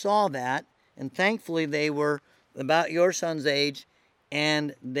saw that, and thankfully they were about your son's age,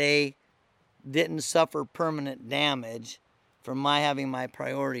 and they didn't suffer permanent damage from my having my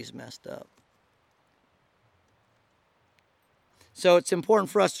priorities messed up. So it's important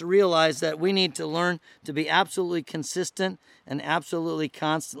for us to realize that we need to learn to be absolutely consistent and absolutely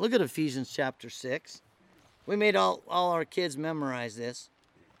constant. Look at Ephesians chapter 6. We made all our kids memorize this.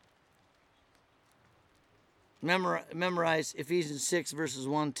 Memorize Ephesians 6 verses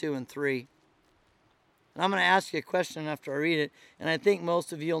 1, 2, and 3. And I'm going to ask you a question after I read it, and I think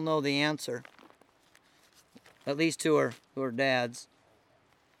most of you will know the answer, at least who are dads.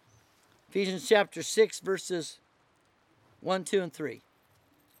 Ephesians chapter 6 verses 1, 2, and 3.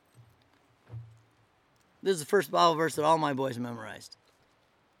 This is the first Bible verse that all my boys memorized.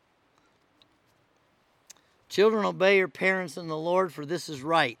 Children, obey your parents in the Lord, for this is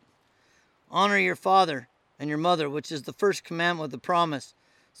right. Honor your father and your mother, which is the first commandment with the promise,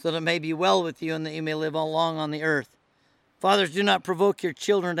 so that it may be well with you and that you may live long on the earth. Fathers, do not provoke your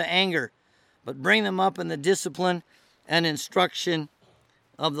children to anger, but bring them up in the discipline and instruction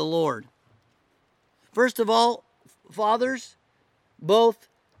of the Lord. First of all, fathers, both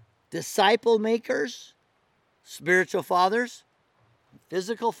disciple makers, spiritual fathers,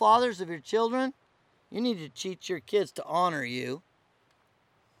 physical fathers of your children, you need to teach your kids to honor you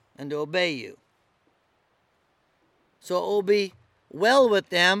and to obey you. So it will be well with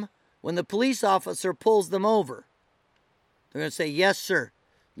them when the police officer pulls them over. They're going to say, yes, sir.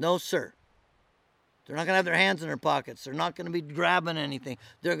 No, sir. They're not going to have their hands in their pockets. They're not going to be grabbing anything.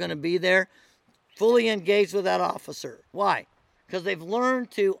 They're going to be there fully engaged with that officer. Why? Because they've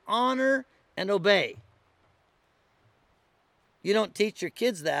learned to honor and obey. You don't teach your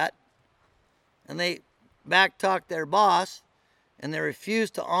kids that, and they backtalk their boss, and they refuse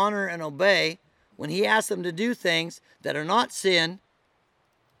to honor and obey when he asks them to do things that are not sin,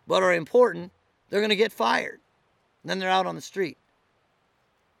 but are important, they're going to get fired. And then they're out on the street.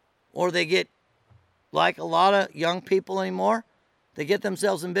 Or they get, like a lot of young people anymore, they get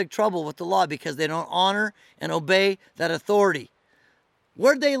themselves in big trouble with the law because they don't honor and obey that authority.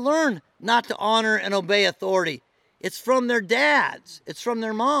 Where'd they learn not to honor and obey authority? It's from their dads. It's from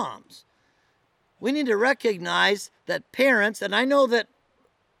their moms. We need to recognize that parents, and I know that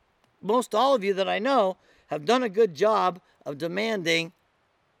most all of you that I know have done a good job of demanding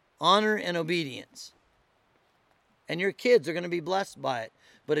honor and obedience. And your kids are going to be blessed by it.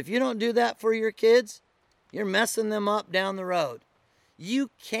 But if you don't do that for your kids, you're messing them up down the road.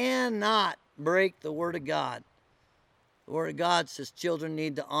 You cannot break the Word of God. The Word of God says children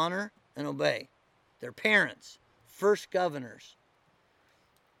need to honor and obey their parents, first governors.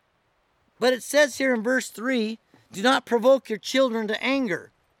 But it says here in verse 3, do not provoke your children to anger.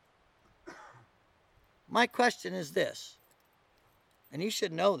 My question is this, and you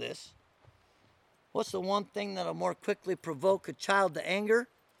should know this. What's the one thing that'll more quickly provoke a child to anger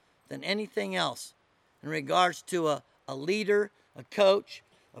than anything else in regards to a leader, a coach,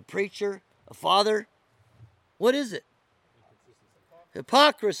 a preacher, a father? What is it?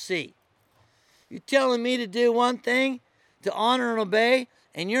 Hypocrisy. You're telling me to do one thing, to honor and obey,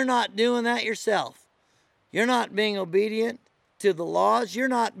 and you're not doing that yourself. You're not being obedient to the laws. You're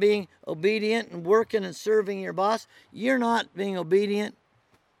not being obedient and working and serving your boss. You're not being obedient.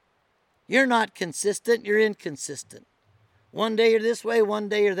 You're not consistent. You're inconsistent. One day you're this way, one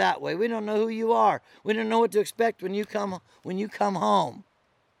day you're that way. We don't know who you are. We don't know what to expect when you come home.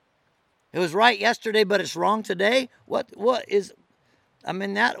 It was right yesterday, but it's wrong today.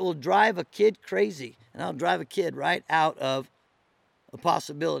 That will drive a kid crazy. And that'll drive a kid right out of a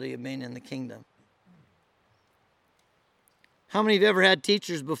possibility of being in the kingdom. How many of you have ever had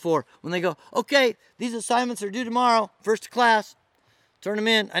teachers before when they go, okay, these assignments are due tomorrow, first class, turn them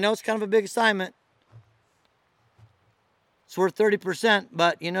in. I know it's kind of a big assignment. It's worth 30%,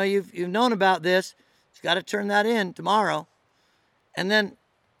 but you've known about this. You've got to turn that in tomorrow. And then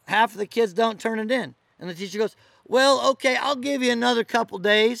half of the kids don't turn it in. And the teacher goes, well, okay, I'll give you another couple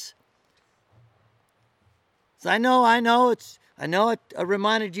days. So I know I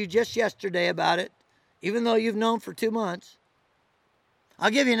reminded you just yesterday about it, even though you've known for 2 months. I'll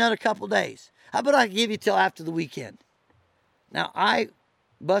give you another couple days. How about I give you till after the weekend? Now, I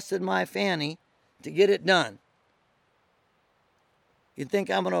busted my fanny to get it done. You think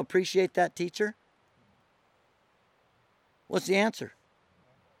I'm going to appreciate that teacher? What's the answer?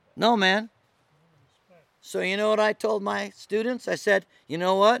 No, man. So you know what I told my students? I said, you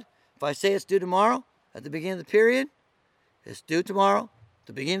know what? If I say it's due tomorrow, at the beginning of the period, it's due tomorrow,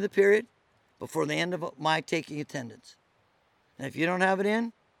 the beginning of the period, before the end of my taking attendance. And if you don't have it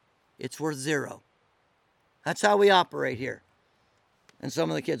in, it's worth 0. That's how we operate here. And some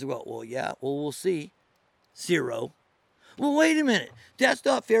of the kids will go, well, yeah, well, we'll see. 0. Well, wait a minute. That's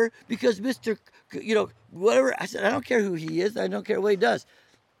not fair because Mr., whatever. I said, I don't care who he is. I don't care what he does.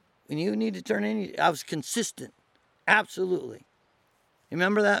 When you need to turn in, I was consistent. Absolutely. You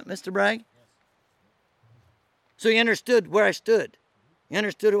remember that, Mr. Bragg? Yes. So you understood where I stood. You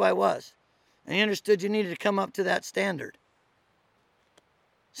understood who I was. And you understood you needed to come up to that standard.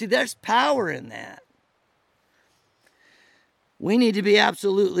 See, there's power in that. We need to be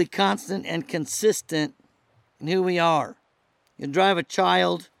absolutely constant and consistent in who we are. You drive a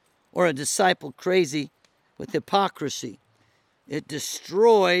child or a disciple crazy with hypocrisy. It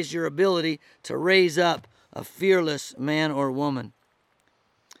destroys your ability to raise up a fearless man or woman.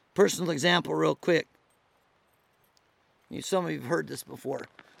 Personal example real quick. Some of you have heard this before.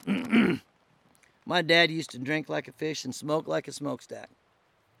 My dad used to drink like a fish and smoke like a smokestack.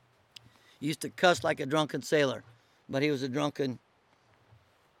 He used to cuss like a drunken sailor, but he was a drunken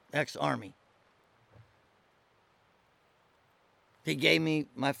ex-army. He gave me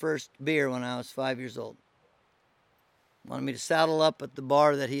my first beer when I was 5 years old. Wanted me to saddle up at the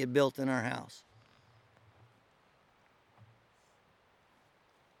bar that he had built in our house.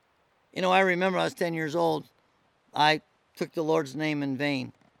 I remember I was 10 years old. I took the Lord's name in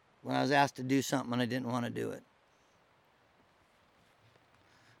vain when I was asked to do something and I didn't want to do it.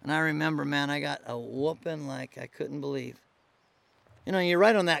 And I remember, man, I got a whooping like I couldn't believe. You're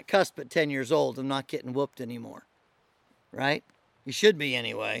right on that cusp at 10 years old of not getting whooped anymore. Right? You should be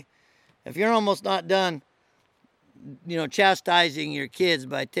anyway. If you're almost not done, chastising your kids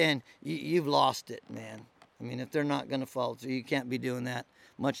by 10, you've lost it, man. If they're not going to follow through, you can't be doing that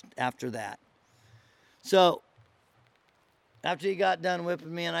much after that. So, after he got done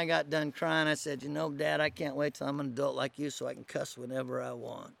whipping me and I got done crying, I said, Dad, I can't wait till I'm an adult like you so I can cuss whenever I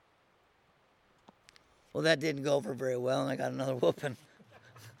want. Well, that didn't go over very well, and I got another whooping.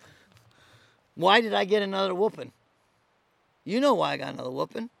 Why did I get another whooping? You know why I got another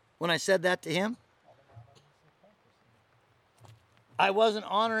whooping when I said that to him. I wasn't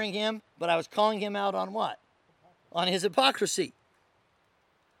honoring him, but I was calling him out on what? On his hypocrisy.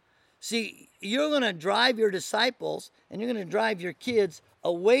 See, you're going to drive your disciples and you're going to drive your kids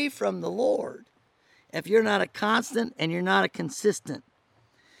away from the Lord if you're not a constant and you're not a consistent.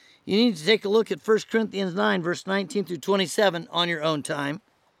 You need to take a look at 1 Corinthians 9, verse 19 through 27 on your own time.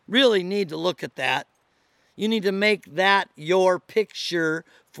 Really need to look at that. You need to make that your picture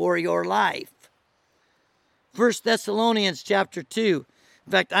for your life. 1 Thessalonians chapter 2.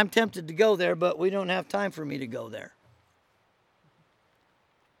 In fact, I'm tempted to go there, but we don't have time for me to go there.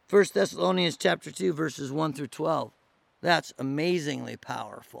 1 Thessalonians chapter 2, verses 1 through 12. That's amazingly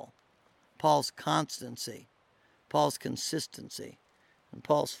powerful. Paul's constancy, Paul's consistency, and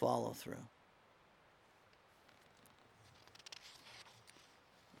Paul's follow-through.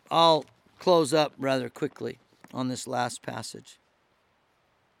 I'll close up rather quickly on this last passage.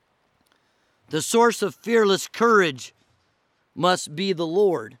 The source of fearless courage must be the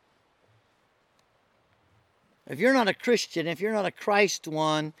Lord. If you're not a Christian, if you're not a Christ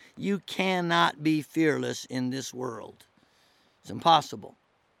one, you cannot be fearless in this world. It's impossible.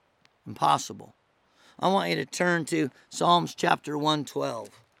 Impossible. I want you to turn to Psalms chapter 112.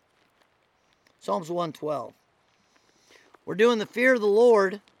 Psalms 112. We're doing the fear of the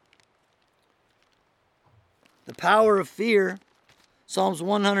Lord. The power of fear. Psalms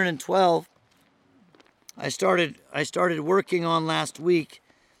 112. I started working on last week,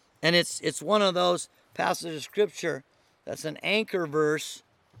 and it's one of those passages of scripture that's an anchor verse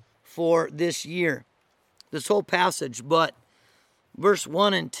for this year. This whole passage, but verse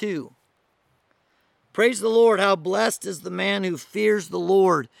 1 and 2. Praise the Lord, how blessed is the man who fears the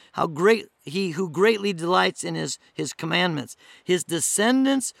Lord, how great he who greatly delights in his commandments. His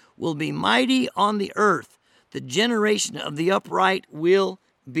descendants will be mighty on the earth. The generation of the upright will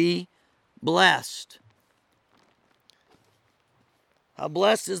be blessed. How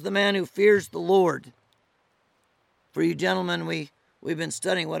blessed is the man who fears the Lord. For you gentlemen, we've been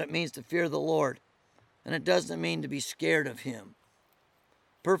studying what it means to fear the Lord. And it doesn't mean to be scared of him.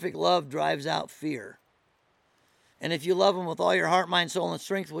 Perfect love drives out fear. And if you love him with all your heart, mind, soul, and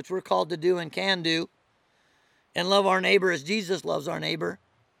strength, which we're called to do and can do, and love our neighbor as Jesus loves our neighbor,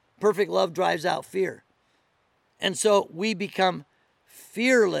 perfect love drives out fear. And so we become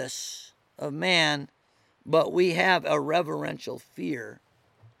fearless of man, but we have a reverential fear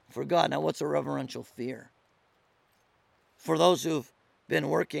for God. Now, what's a reverential fear? For those who've been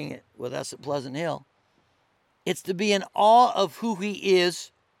working with us at Pleasant Hill, It's to be in awe of who he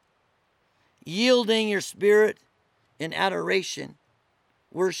is, yielding your spirit in adoration,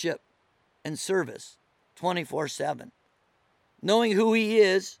 worship, and service 24/7. Knowing who he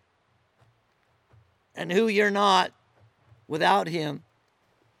is and who you're not without him.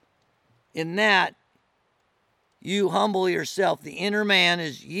 In that, you humble yourself. The inner man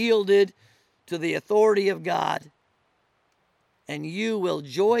is yielded to the authority of God, and you will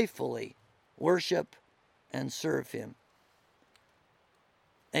joyfully worship and serve him.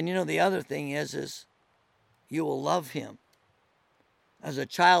 And you know, the other thing is you will love him as a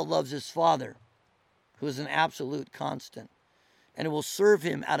child loves his father, who is an absolute constant, and it will serve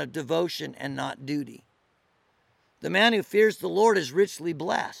him out of devotion and not duty. The man who fears the Lord is richly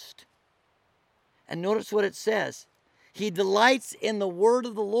blessed. And notice what it says. He delights in the word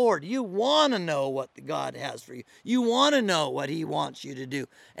of the Lord. You want to know what God has for you. You want to know what he wants you to do.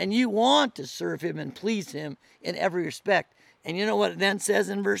 And you want to serve him and please him in every respect. And you know what it then says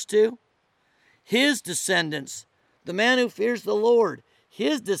in verse 2? His descendants, the man who fears the Lord,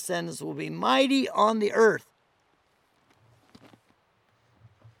 his descendants will be mighty on the earth.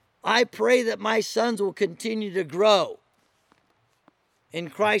 I pray that my sons will continue to grow in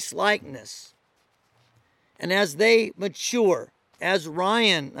Christ's likeness. And as they mature, as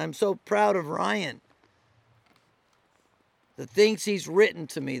Ryan, I'm so proud of Ryan. The things he's written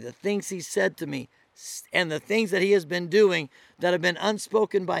to me, the things he's said to me, and the things that he has been doing that have been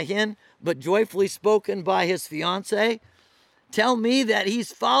unspoken by him, but joyfully spoken by his fiancée, tell me that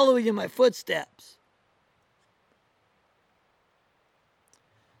he's following in my footsteps.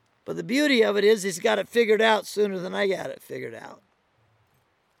 But the beauty of it is he's got it figured out sooner than I got it figured out.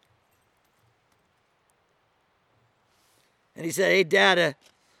 And he said, hey, Dad, I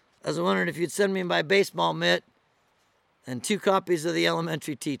was wondering if you'd send me my baseball mitt and 2 copies of the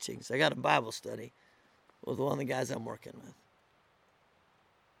elementary teachings. I got a Bible study with one of the guys I'm working with.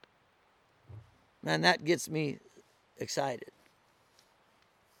 Man, that gets me excited.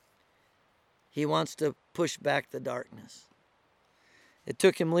 He wants to push back the darkness. It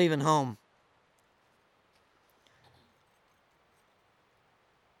took him leaving home.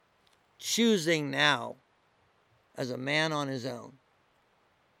 Choosing now, as a man on his own,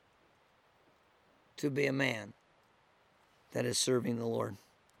 to be a man that is serving the Lord.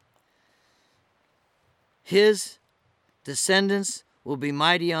 His descendants will be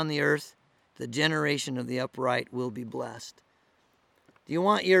mighty on the earth. The generation of the upright will be blessed. Do you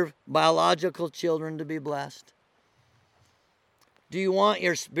want your biological children to be blessed? Do you want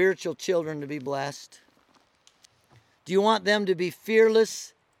your spiritual children to be blessed? Do you want them to be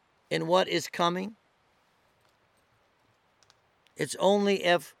fearless in what is coming? It's only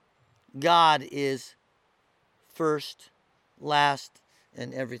if God is first, last,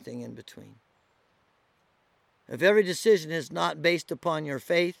 and everything in between. If every decision is not based upon your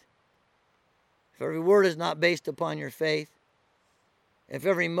faith, if every word is not based upon your faith, if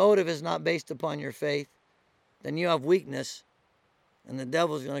every motive is not based upon your faith, then you have weakness, and the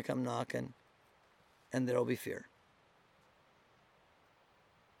devil's going to come knocking, and there will be fear.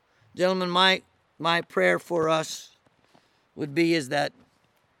 Gentlemen, my prayer for us would be is that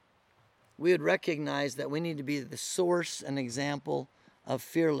we would recognize that we need to be the source and example of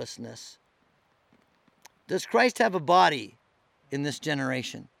fearlessness. Does Christ have a body in this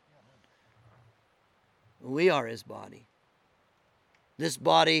generation? We are his body. This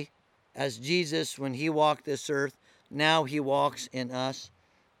body, as Jesus, when he walked this earth, now he walks in us,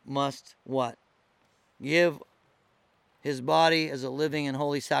 must what? Give his body as a living and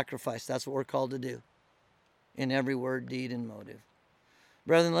holy sacrifice. That's what we're called to do in every word, deed, and motive.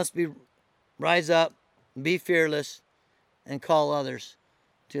 Brethren, let's rise up, be fearless, and call others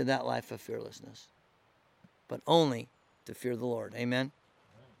to that life of fearlessness. But only to fear the Lord. Amen?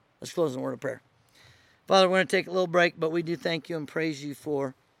 Let's close in a word of prayer. Father, we're going to take a little break, but we do thank you and praise you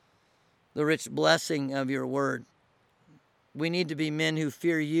for the rich blessing of your word. We need to be men who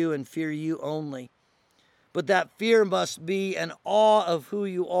fear you and fear you only. But that fear must be an awe of who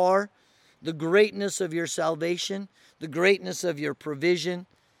you are, the greatness of your salvation, the greatness of your provision,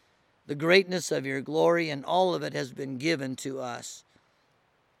 the greatness of your glory, and all of it has been given to us.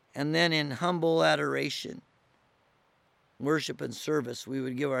 And then in humble adoration, worship and service, we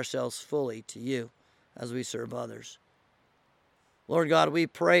would give ourselves fully to you as we serve others. Lord God, we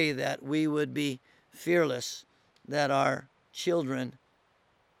pray that we would be fearless, that our children,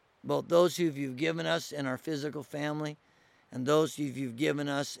 both those who you've given us in our physical family and those who you've given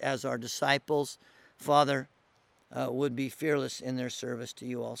us as our disciples, Father, would be fearless in their service to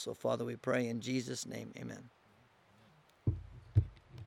you also. Father, we pray in Jesus' name, amen.